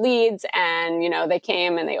number of leads, and, you know, they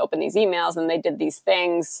came and they opened these emails and they did these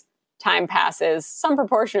things. Time passes. Some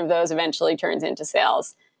proportion of those eventually turns into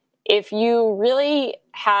sales. If you really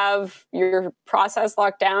have your process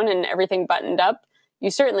locked down and everything buttoned up,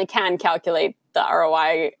 you certainly can calculate the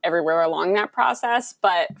ROI everywhere along that process.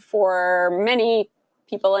 But for many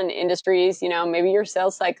people in industries, you know, maybe your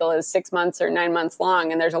sales cycle is 6 months or 9 months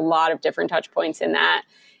long, and there's a lot of different touch points in that.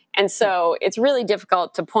 And so it's really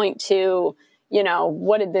difficult to point to, you know,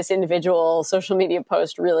 what did this individual social media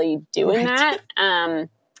post really do in that?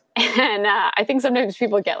 And I think sometimes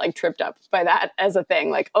people get like tripped up by that as a thing,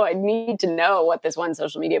 like, oh, I need to know what this one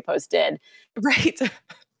social media post did. Right.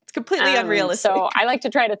 It's completely unrealistic. So I like to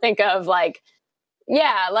try to think of like,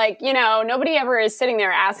 yeah, like, you know, nobody ever is sitting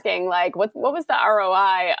there asking like, what was the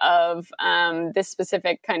ROI of this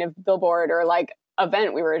specific kind of billboard or like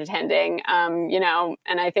event we were attending, you know,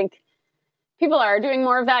 and I think people are doing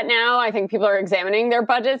more of that now. I think people are examining their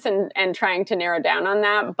budgets and trying to narrow down on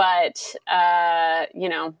that. But, you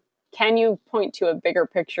know, can you point to a bigger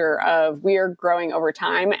picture of we are growing over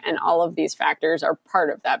time and all of these factors are part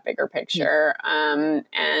of that bigger picture? And,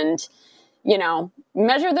 you know,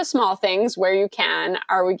 measure the small things where you can.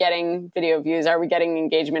 Are we getting video views? Are we getting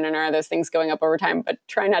engagement? And are those things going up over time? But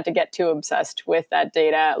try not to get too obsessed with that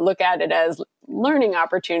data. Look at it as learning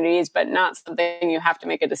opportunities, but not something you have to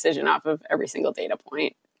make a decision off of every single data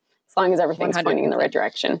point, as long as everything's 100%. Pointing in the right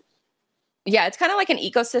direction. Yeah, it's kind of like an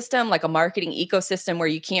ecosystem, like a marketing ecosystem where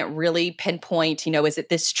you can't really pinpoint, you know, is it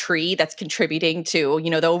this tree that's contributing to, you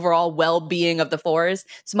know, the overall well-being of the forest?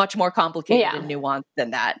 It's much more complicated and nuanced than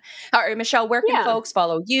that. All right, Michelle, where can folks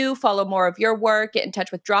follow you, follow more of your work, get in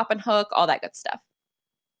touch with Drop and Hook, all that good stuff?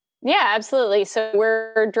 Yeah, absolutely. So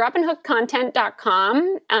we're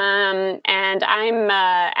dropandhookcontent.com, and I'm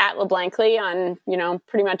at LeBlanc on, you know,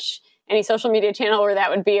 pretty much any social media channel where that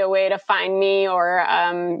would be a way to find me, or,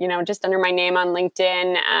 you know, just under my name on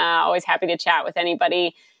LinkedIn. Always happy to chat with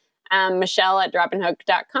anybody. Michelle at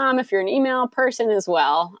dropandhook.com if you're an email person as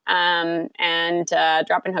well. And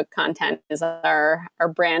Drop and Hook Content is our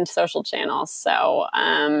brand social channel. So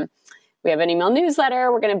we have an email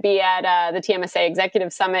newsletter. We're going to be at the TMSA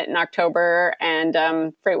Executive Summit in October, and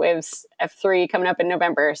FreightWaves F3 coming up in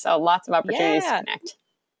November. So lots of opportunities to connect.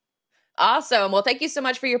 Awesome. Well, thank you so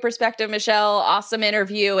much for your perspective, Michelle. Awesome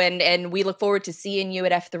interview. And we look forward to seeing you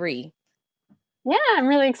at F3. Yeah, I'm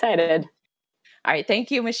really excited. All right.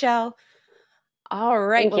 Thank you, Michelle. All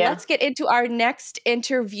right. Well, let's get into our next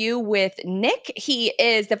interview with Nick. He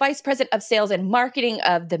is the Vice President of Sales and Marketing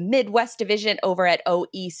of the Midwest Division over at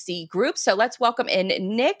OEC Group. So let's welcome in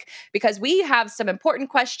Nick, because we have some important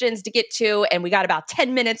questions to get to, and we got about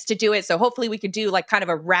 10 minutes to do it. So hopefully we could do like kind of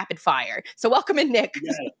a rapid fire. So welcome in, Nick.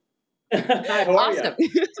 Yeah. Hi, how are awesome.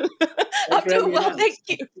 I'm doing well, thank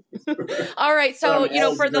you. All right. So, you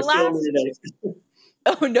know, for the last...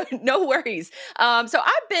 Oh, no worries. So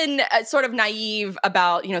I've been sort of naive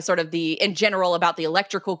about, you know, sort of in general about the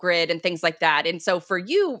electrical grid and things like that. And so for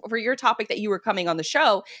your topic that you were coming on the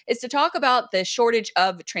show is to talk about the shortage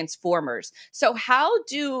of transformers. So how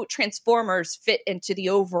do transformers fit into the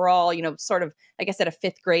overall, you know, sort of, I guess at a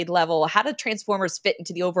 5th grade level, how do transformers fit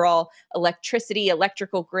into the overall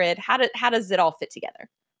electrical grid? How does it all fit together?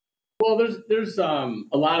 Well, there's a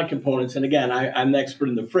lot of components. And again, I'm the expert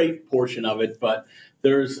in the freight portion of it, but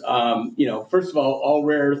there's, you know, first of all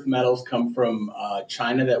rare earth metals come from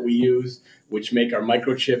China that we use, which make our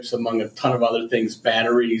microchips, among a ton of other things,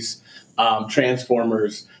 batteries,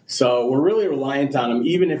 transformers. So we're really reliant on them.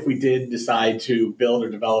 Even if we did decide to build or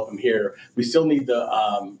develop them here, we still need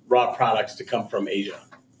the raw products to come from Asia.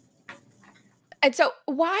 And so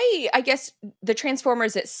why, I guess, the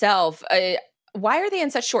transformers itself, why are they in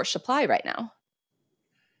such short supply right now?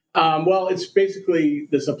 Well, it's basically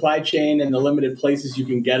the supply chain and the limited places you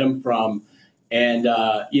can get them from. And,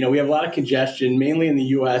 we have a lot of congestion, mainly in the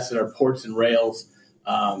U.S. at our ports and rails.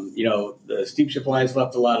 The steamship lines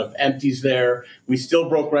left a lot of empties there. We still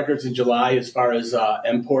broke records in July as far as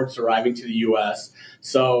imports arriving to the U.S.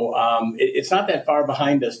 So it's not that far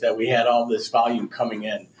behind us that we had all this volume coming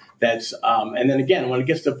in. And then again, when it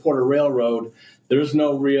gets to port or railroad, there's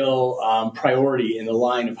no real priority in the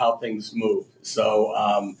line of how things move.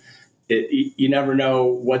 So you never know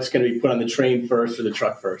what's going to be put on the train first or the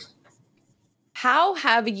truck first. How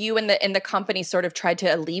have you and the company sort of tried to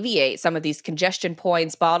alleviate some of these congestion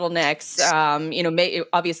points, bottlenecks?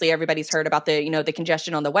 Obviously everybody's heard about the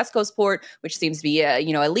congestion on the West Coast port, which seems to be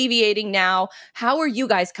alleviating now. How are you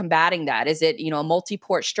guys combating that? Is it a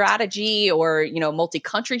multi-port strategy or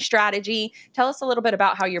multi-country strategy? Tell us a little bit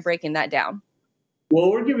about how you're breaking that down. Well,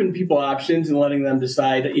 we're giving people options and letting them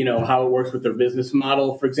decide, how it works with their business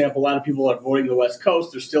model. For example, a lot of people are avoiding the West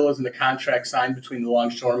Coast. There still isn't a contract signed between the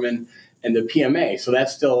longshoremen and the PMA. So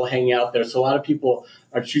that's still hanging out there. So a lot of people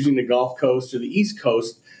are choosing the Gulf Coast or the East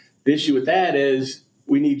Coast. The issue with that is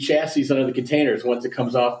we need chassis under the containers once it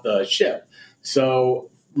comes off the ship.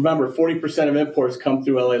 So remember, 40% of imports come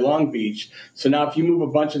through LA Long Beach. So now if you move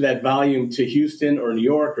a bunch of that volume to Houston or New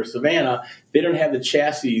York or Savannah, they don't have the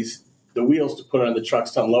chassis, the wheels to put on the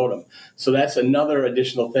trucks to unload them. So that's another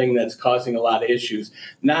additional thing that's causing a lot of issues.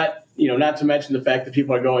 Not to mention the fact that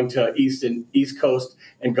people are going to East Coast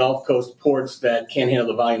and Gulf Coast ports that can't handle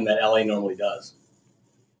the volume that LA normally does.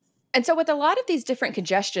 And so with a lot of these different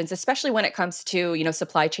congestions, especially when it comes to,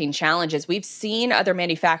 supply chain challenges, we've seen other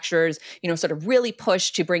manufacturers, sort of really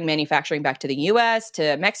push to bring manufacturing back to the US,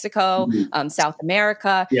 to Mexico, South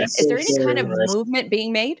America. Yes, is there any kind of movement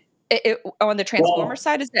being made on the transformer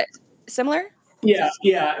side? Is that similar?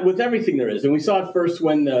 Yeah. With everything there is, and we saw it first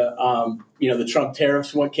when the Trump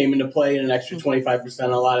tariffs came into play, and an extra 25%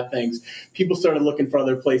 on a lot of things. People started looking for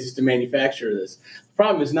other places to manufacture this. The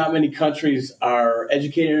problem is not many countries are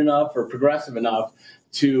educated enough or progressive enough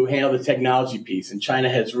to handle the technology piece, and China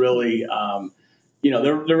has really.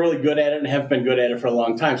 They're really good at it and have been good at it for a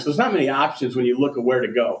long time. So there's not many options when you look at where to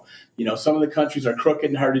go. Some of the countries are crooked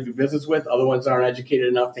and hard to do business with. Other ones aren't educated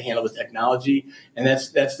enough to handle the technology. And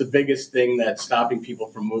that's the biggest thing that's stopping people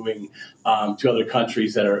from moving to other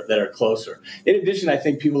countries that are closer. In addition, I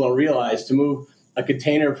think people don't realize to move a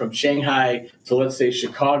container from Shanghai to, let's say,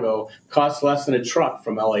 Chicago costs less than a truck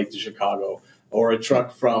from LA to Chicago, or a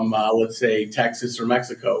truck from, let's say, Texas or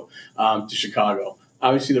Mexico to Chicago.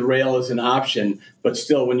 Obviously, the rail is an option, but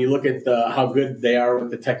still, when you look at how good they are with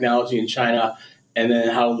the technology in China, and then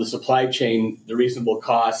how the supply chain, the reasonable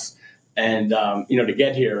costs, and to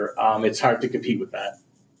get here, it's hard to compete with that.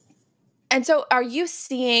 And so are you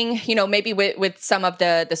seeing, maybe with some of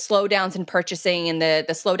the slowdowns in purchasing and the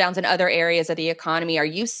slowdowns in other areas of the economy, are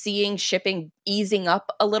you seeing shipping easing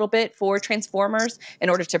up a little bit for transformers in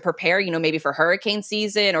order to prepare, maybe for hurricane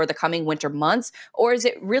season or the coming winter months? Or is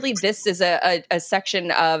it really this is a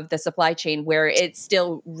section of the supply chain where it's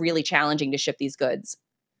still really challenging to ship these goods?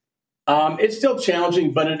 It's still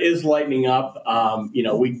challenging, but it is lightening up,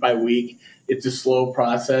 week by week. It's a slow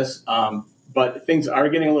process. But things are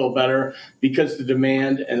getting a little better because the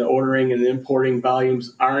demand and the ordering and the importing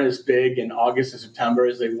volumes aren't as big in August and September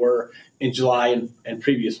as they were in July and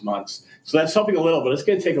previous months. So that's helping a little, but it's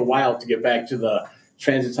going to take a while to get back to the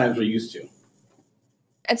transit times we're used to.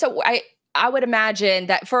 And so I would imagine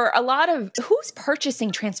that for a lot of who's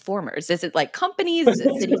purchasing transformers? Is it like companies,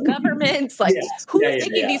 city governments? Like who's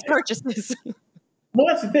making these purchases? Well,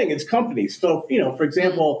 that's the thing. It's companies. So, for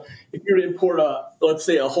example, if you're to import let's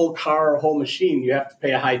say a whole car or a whole machine, you have to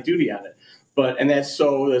pay a high duty on it. And that's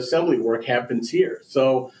so the assembly work happens here.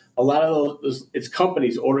 So a lot of those, it's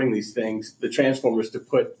companies ordering these things, the transformers, to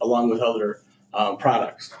put along with other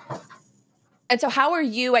products. And so how are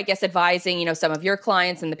you, I guess, advising, some of your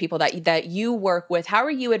clients and the people that you work with? How are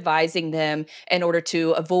you advising them in order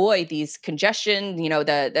to avoid these congestion,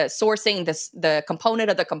 the sourcing, the component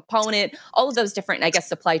of the component, all of those different, I guess,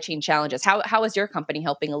 supply chain challenges? How is your company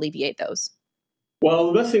helping alleviate those?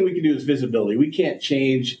 Well, the best thing we can do is visibility. We can't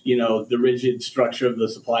change, the rigid structure of the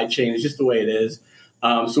supply chain. It's just the way it is.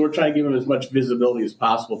 So we're trying to give them as much visibility as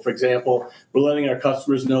possible. For example, we're letting our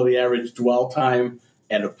customers know the average dwell time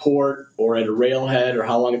at a port or at a railhead, or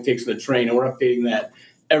how long it takes on the train. And we're updating that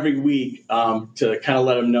every week to kind of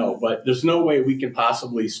let them know. But there's no way we can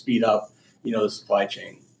possibly speed up, the supply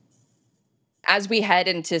chain. As we head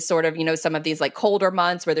into sort of, some of these like colder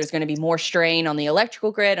months where there's going to be more strain on the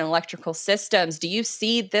electrical grid and electrical systems, do you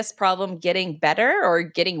see this problem getting better or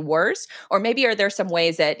getting worse? Or maybe are there some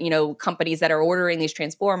ways that, companies that are ordering these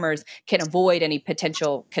transformers can avoid any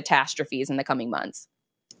potential catastrophes in the coming months?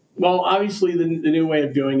 Well, obviously, the new way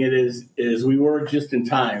of doing it is we were just in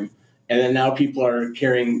time, and then now people are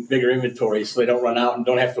carrying bigger inventory, so they don't run out and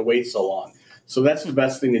don't have to wait so long. So that's the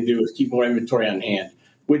best thing to do is keep more inventory on hand,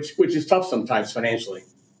 which is tough sometimes financially.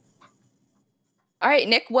 All right,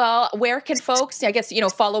 Nick. Well, where can folks, I guess,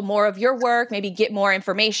 follow more of your work, maybe get more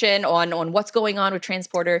information on what's going on with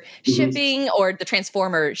transporter shipping or the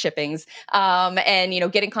transformer shippings,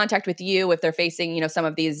 and, get in contact with you if they're facing, some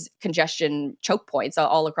of these congestion choke points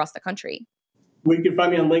all across the country? We can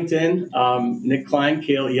find me on LinkedIn, Nick Klein,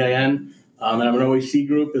 Klein, and I'm an OAC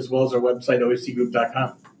group as well as our website,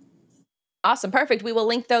 oacgroup.com. Awesome. Perfect. We will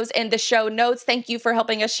link those in the show notes. Thank you for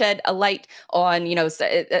helping us shed a light on,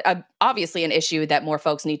 obviously an issue that more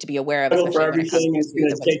folks need to be aware of. For everything is going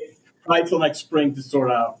to take probably till next spring to sort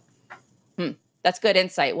out. That's good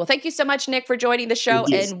insight. Well, thank you so much, Nick, for joining the show,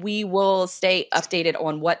 and we will stay updated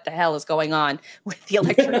on what the hell is going on with the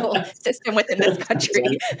electrical system within this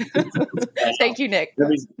country. Thank you, Nick.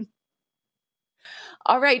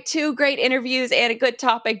 All right, 2 great interviews and a good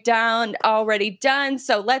topic already done.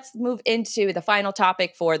 So let's move into the final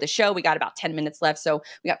topic for the show. We got about 10 minutes left, so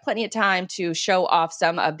we got plenty of time to show off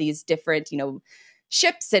some of these different,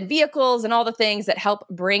 ships and vehicles and all the things that help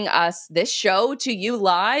bring us this show to you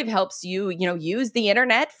live, helps you, use the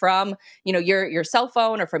internet from, your cell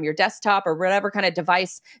phone or from your desktop or whatever kind of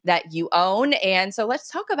device that you own. And so let's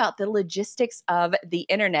talk about the logistics of the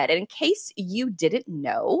internet. And in case you didn't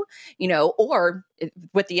know, or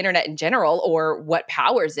with the internet in general or what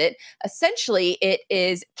powers it, essentially it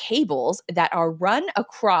is cables that are run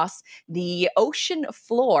across the ocean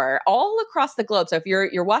floor all across the globe. So if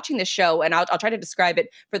you're watching the show, and I'll try to describe it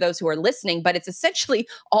for those who are listening, but it's essentially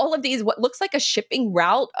all of these, what looks like a shipping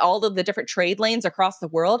route, all of the different trade lanes across the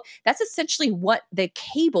world. That's essentially what the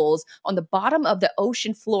cables on the bottom of the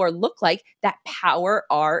ocean floor look like that power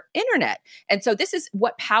our internet. And so this is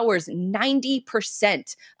what powers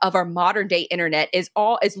 90% of our modern day internet is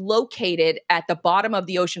located at the bottom of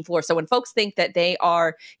the ocean floor. So when folks think that they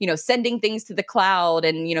are, sending things to the cloud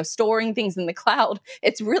and, storing things in the cloud,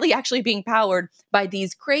 it's really actually being powered by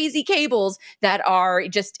these crazy cables that are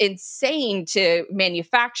just insane to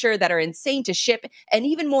manufacture, that are insane to ship, and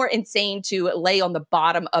even more insane to lay on the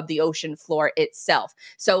bottom of the ocean floor itself.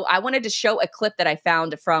 So I wanted to show a clip that I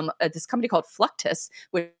found from this company called Fluctus,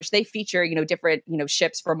 which they feature, different,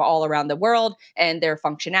 ships from all around the world and their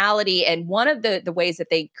functionality. And one of the ways that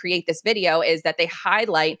they create this video is that they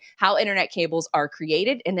highlight how internet cables are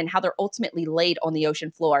created and then how they're ultimately laid on the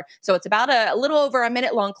ocean floor. So it's about a little over a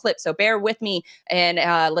minute long clip. So bear with me and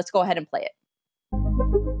let's go ahead and play it.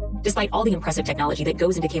 Despite all the impressive technology that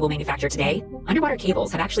goes into cable manufacture today, underwater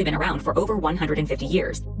cables have actually been around for over 150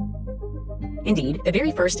 years. Indeed, the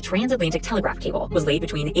very first transatlantic telegraph cable was laid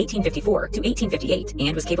between 1854 to 1858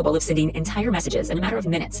 and was capable of sending entire messages in a matter of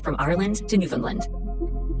minutes from Ireland to Newfoundland.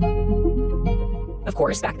 Of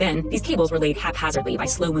course, back then, these cables were laid haphazardly by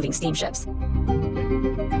slow-moving steamships.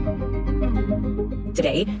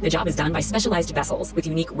 Today, the job is done by specialized vessels with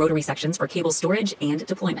unique rotary sections for cable storage and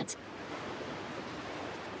deployment.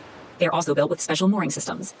 They're also built with special mooring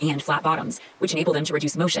systems and flat bottoms, which enable them to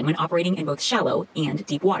reduce motion when operating in both shallow and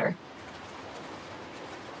deep water.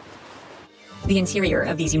 The interior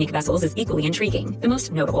of these unique vessels is equally intriguing. The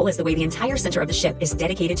most notable is the way the entire center of the ship is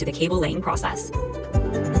dedicated to the cable laying process.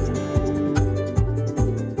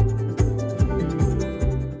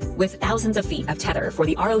 With thousands of feet of tether for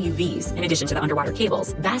the ROUVs, in addition to the underwater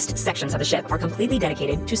cables, vast sections of the ship are completely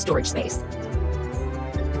dedicated to storage space.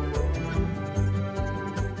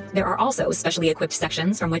 There are also specially equipped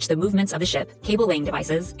sections from which the movements of the ship, cable laying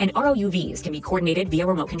devices, and ROUVs can be coordinated via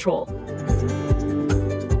remote control.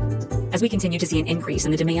 As we continue to see an increase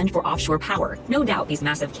in the demand for offshore power, no doubt these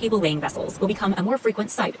massive cable laying vessels will become a more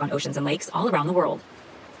frequent sight on oceans and lakes all around the world.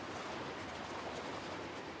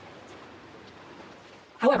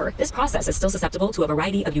 However, this process is still susceptible to a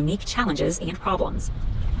variety of unique challenges and problems.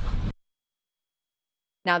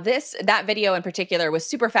 Now that video in particular was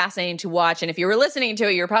super fascinating to watch. And if you were listening to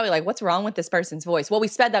it, you're probably like, what's wrong with this person's voice? Well, we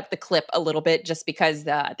sped up the clip a little bit just because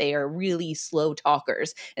they are really slow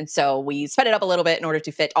talkers. And so we sped it up a little bit in order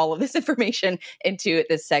to fit all of this information into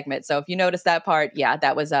this segment. So if you notice that part, yeah,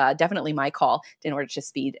 that was definitely my call in order to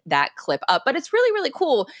speed that clip up. But it's really, really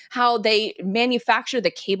cool how they manufacture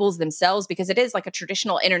the cables themselves, because it is like a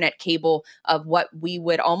traditional internet cable of what we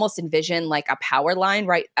would almost envision like a power line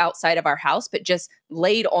right outside of our house, but just laid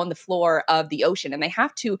laid on the floor of the ocean, and they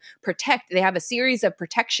have to they have a series of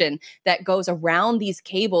protection that goes around these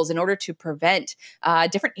cables in order to prevent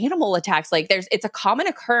different animal attacks. Like it's a common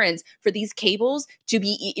occurrence for these cables to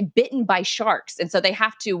be bitten by sharks. And so they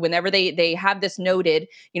have to, whenever they have this noted,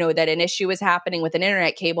 that an issue is happening with an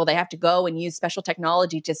internet cable, they have to go and use special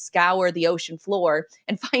technology to scour the ocean floor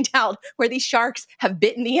and find out where these sharks have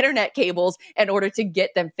bitten the internet cables in order to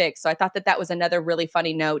get them fixed. So I thought that was another really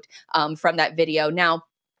funny note from that video. Now,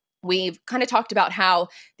 we've kind of talked about how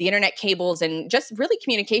the internet cables and just really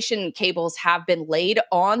communication cables have been laid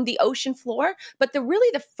on the ocean floor, but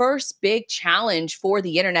the first big challenge for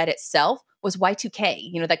the internet itself was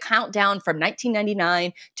Y2K, the countdown from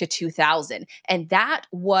 1999 to 2000. And that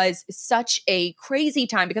was such a crazy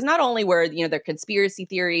time because not only were, there conspiracy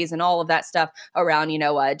theories and all of that stuff around,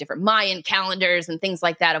 different Mayan calendars and things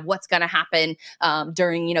like that of what's going to happen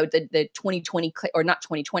during, the 2020, or not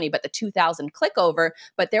 2020, but the 2000 clickover.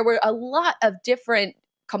 But there were a lot of different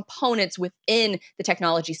components within the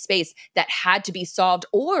technology space that had to be solved,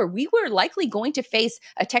 or we were likely going to face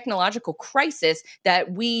a technological crisis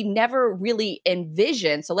that we never really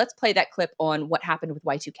envisioned. So let's play that clip on what happened with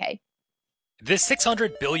Y2K. This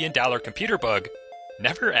 $600 billion computer bug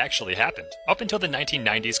never actually happened. Up until the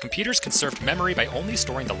 1990s, computers conserved memory by only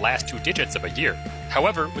storing the last 2 digits of a year.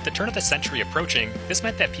 However, with the turn of the century approaching, this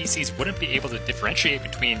meant that PCs wouldn't be able to differentiate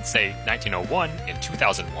between, say, 1901 and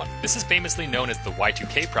 2001. This is famously known as the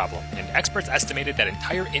Y2K problem, and experts estimated that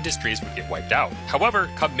entire industries would get wiped out. However,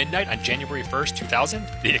 come midnight on January 1st, 2000,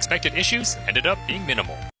 the expected issues ended up being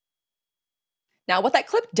minimal. Now, what that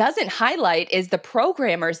clip doesn't highlight is the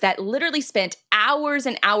programmers that literally spent hours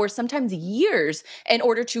and hours, sometimes years, in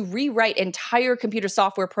order to rewrite entire computer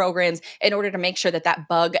software programs in order to make sure that that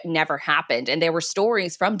bug never happened. And there were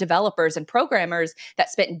stories from developers and programmers that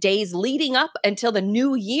spent days leading up until the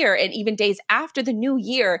new year and even days after the new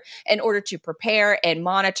year in order to prepare and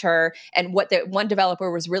monitor. And what the one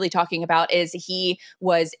developer was really talking about is he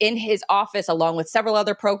was in his office along with several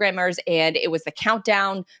other programmers, and it was the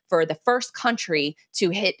countdown for the first country to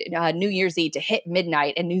hit New Year's Eve, to hit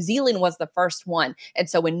midnight, and New Zealand was the first one. And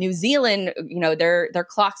so when New Zealand, their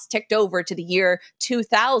clocks ticked over to the year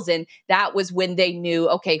 2000, that was when they knew,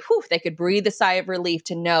 okay, they could breathe a sigh of relief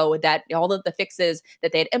to know that all of the fixes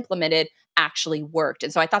that they had implemented actually worked.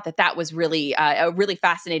 And so I thought that was really a really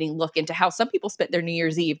fascinating look into how some people spent their New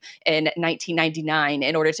Year's Eve in 1999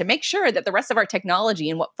 in order to make sure that the rest of our technology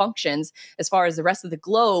and what functions as far as the rest of the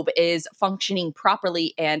globe is functioning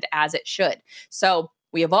properly and as it should. So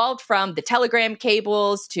we evolved from the telegram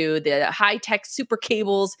cables to the high-tech super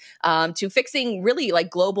cables to fixing really like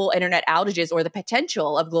global internet outages or the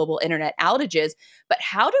potential of global internet outages. But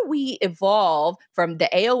how do we evolve from the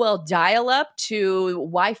AOL dial-up to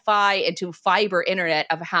Wi-Fi and to fiber internet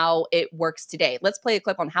of how it works today? Let's play a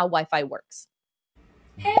clip on how Wi-Fi works.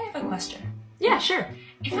 Hey, I have a question. Yeah, sure.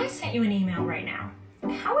 If I sent you an email right now,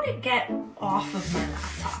 how would it get off of my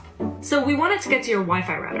laptop? So we want it to get to your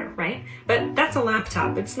Wi-Fi router, right? But that's a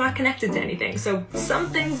laptop. It's not connected to anything, so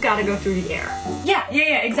something's gotta go through the air. Yeah,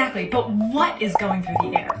 exactly. But what is going through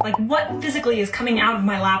the air? Like, what physically is coming out of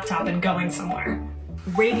my laptop and going somewhere?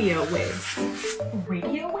 Radio waves.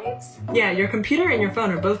 Radio waves? Yeah, your computer and your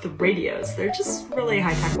phone are both radios. They're just really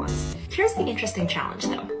high-tech ones. Here's the interesting challenge,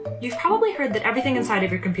 though. You've probably heard that everything inside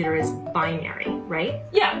of your computer is binary, right?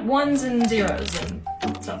 Yeah, ones and zeros and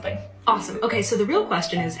something. Awesome. Okay, so the real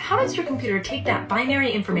question is, how does your computer take that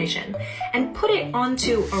binary information and put it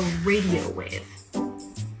onto a radio wave?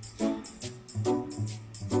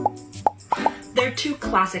 There are 2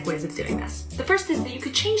 classic ways of doing this. The first is that you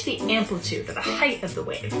could change the amplitude or the height of the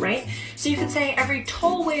wave, right? So you could say every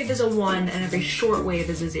tall wave is a 1 and every short wave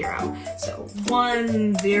is a 0. So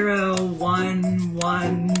 1, 0, 1,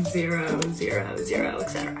 1, 0, 0, 0,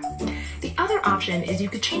 etc. The other option is you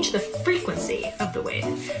could change the frequency of the wave.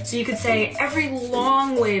 So you could say every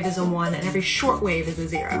long wave is a 1 and every short wave is a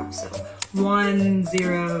 0. So 1,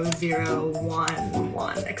 0, 0, 1,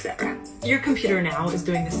 1, etc. Your computer now is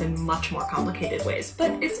doing this in much more complicated ways,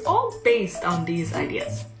 but it's all based on these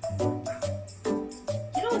ideas. You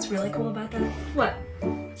know what's really cool about that? What?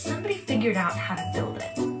 Somebody figured out how to build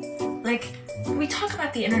it. Like, we talk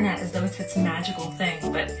about the internet as though it's this magical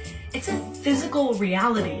thing, but it's a physical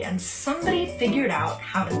reality, and somebody figured out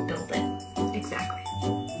how to build it. Exactly.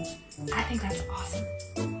 I think that's awesome.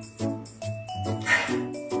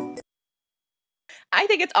 I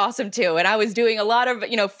think it's awesome too. And I was doing a lot of,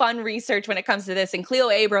 fun research when it comes to this. And Cleo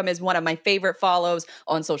Abram is one of my favorite follows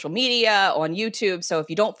on social media, on YouTube. So if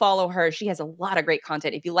you don't follow her, she has a lot of great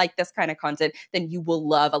content. If you like this kind of content, then you will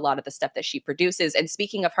love a lot of the stuff that she produces. And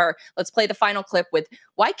speaking of her, let's play the final clip with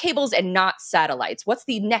why cables and not satellites? What's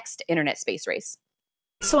the next internet space race?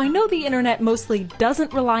 So I know the internet mostly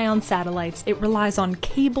doesn't rely on satellites, it relies on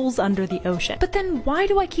cables under the ocean. But then why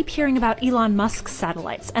do I keep hearing about Elon Musk's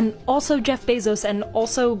satellites, and also Jeff Bezos, and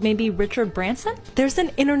also maybe Richard Branson? There's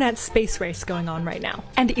an internet space race going on right now.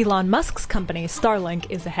 And Elon Musk's company, Starlink,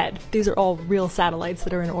 is ahead. These are all real satellites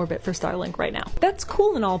that are in orbit for Starlink right now. That's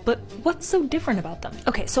cool and all, but what's so different about them?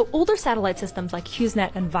 Okay, so older satellite systems like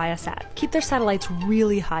HughesNet and Viasat keep their satellites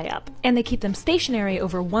really high up, and they keep them stationary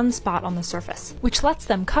over one spot on the surface, which lets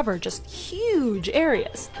them cover just huge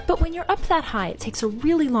areas. But when you're up that high, it takes a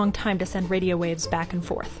really long time to send radio waves back and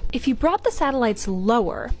forth. If you brought the satellites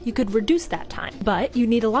lower, you could reduce that time, but you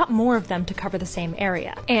need a lot more of them to cover the same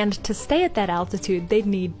area. And to stay at that altitude, they'd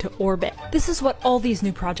need to orbit. This is what all these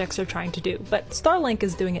new projects are trying to do, but Starlink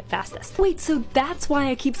is doing it fastest. Wait, so that's why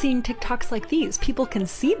I keep seeing TikToks like these. People can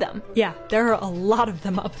see them. Yeah, there are a lot of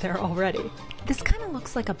them up there already. This kind of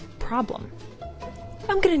looks like a problem.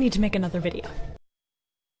 I'm gonna need to make another video.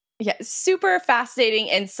 Yeah, super fascinating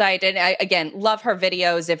insight. And I, again, love her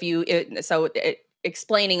videos.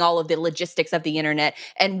 Explaining all of the logistics of the internet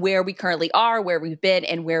and where we currently are, where we've been,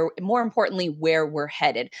 and where, more importantly, where we're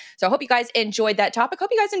headed. So I hope you guys enjoyed that topic.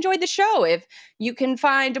 Hope you guys enjoyed the show. If you can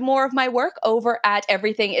find more of my work over at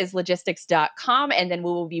everythingislogistics.com. And then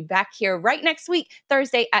we will be back here right next week,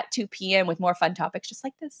 Thursday at 2 p.m. with more fun topics just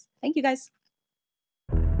like this. Thank you guys.